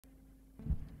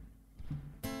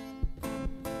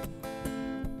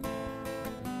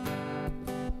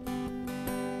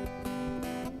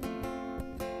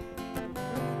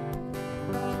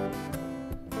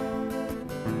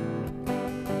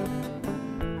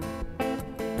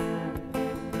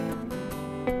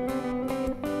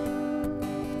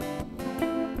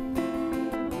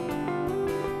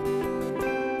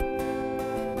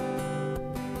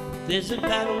There's a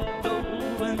battle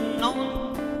going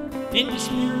on in the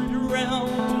spirit realm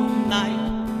tonight.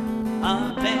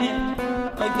 A band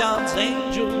of God's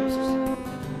angels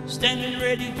standing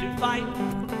ready to fight.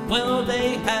 Well,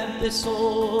 they have their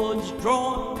swords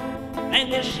drawn and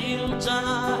their shields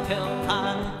are held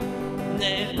high.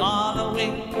 They're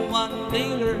following one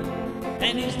leader,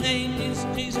 and his name is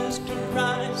Jesus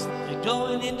Christ. They're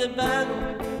going into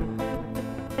battle.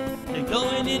 They're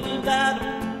going into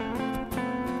battle.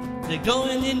 They're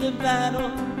going into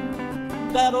battle.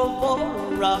 Battle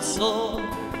for our soul.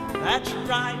 That's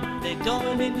right. They're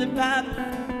going into battle.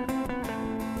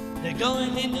 They're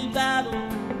going into battle.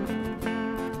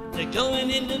 They're going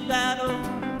into battle.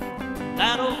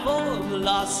 Battle for the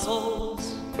lost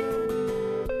souls.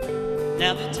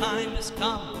 Now the time has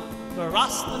come for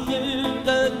us to move.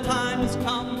 The time has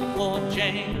come for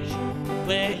change.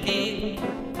 We're here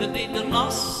to lead the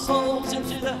lost souls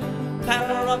into the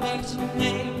power of His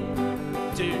name,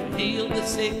 to heal the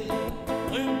sick,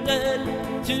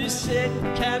 wounded, to set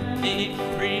captive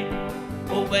free.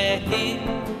 Oh, we're here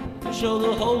to show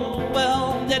the whole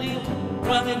world that He's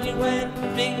running you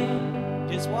and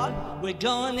me. Guess what? We're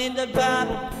going into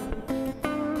battle.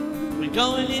 We're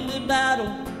going into battle.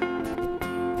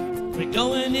 We're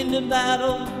going into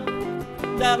battle.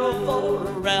 Battle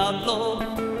for our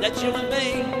Lord. That's you and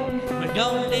me. We're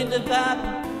going into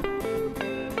battle.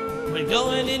 We're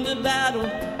going into battle.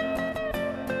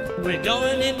 We're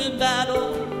going into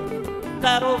battle.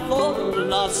 Battle for the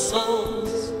lost souls.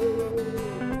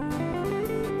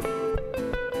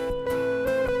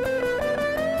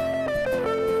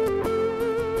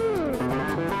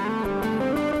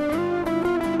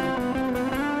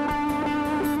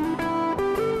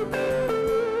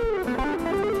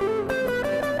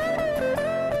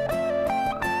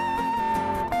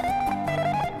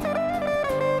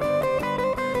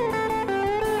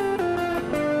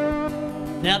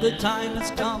 Now the time has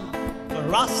come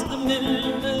for us to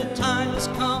move. The time has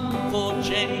come for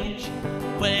change.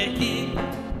 We're here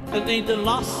to lead the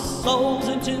lost souls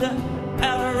into the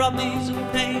power of His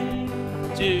name,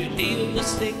 to heal the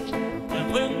sick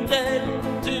and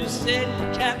wounded, to set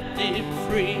the captive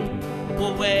free.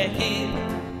 Well, we're here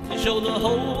to show the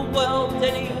whole world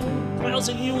that He dwells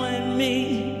in you and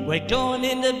me. We're going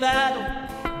into battle.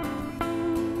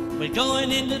 We're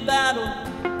going into battle.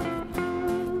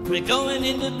 We're going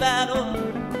into battle,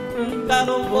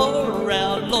 battle for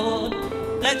our Lord.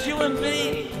 That's you and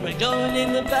me. We're going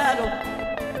into battle.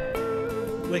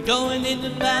 We're going into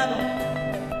battle.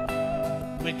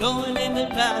 We're going into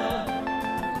battle,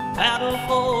 battle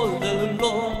for the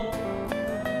Lord.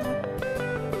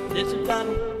 There's a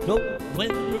battle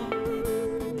going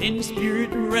on in the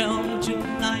spirit realm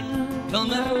tonight.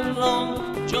 Come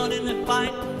along, join in the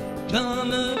fight.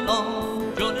 Come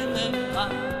along, join in the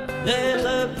fight. There's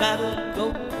a battle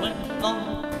going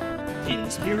on in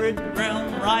the spirit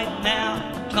realm right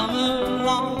now. Come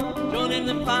along, join in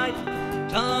the fight.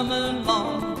 Come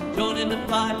along, join in the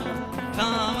fight.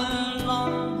 Come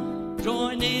along,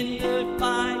 join in the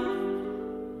fight.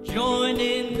 Join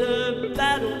in the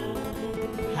battle.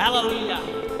 Hallelujah.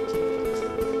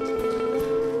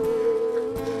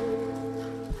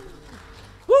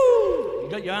 Woo! You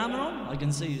got your armor on? I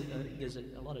can see there's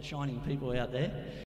a lot of shining people out there.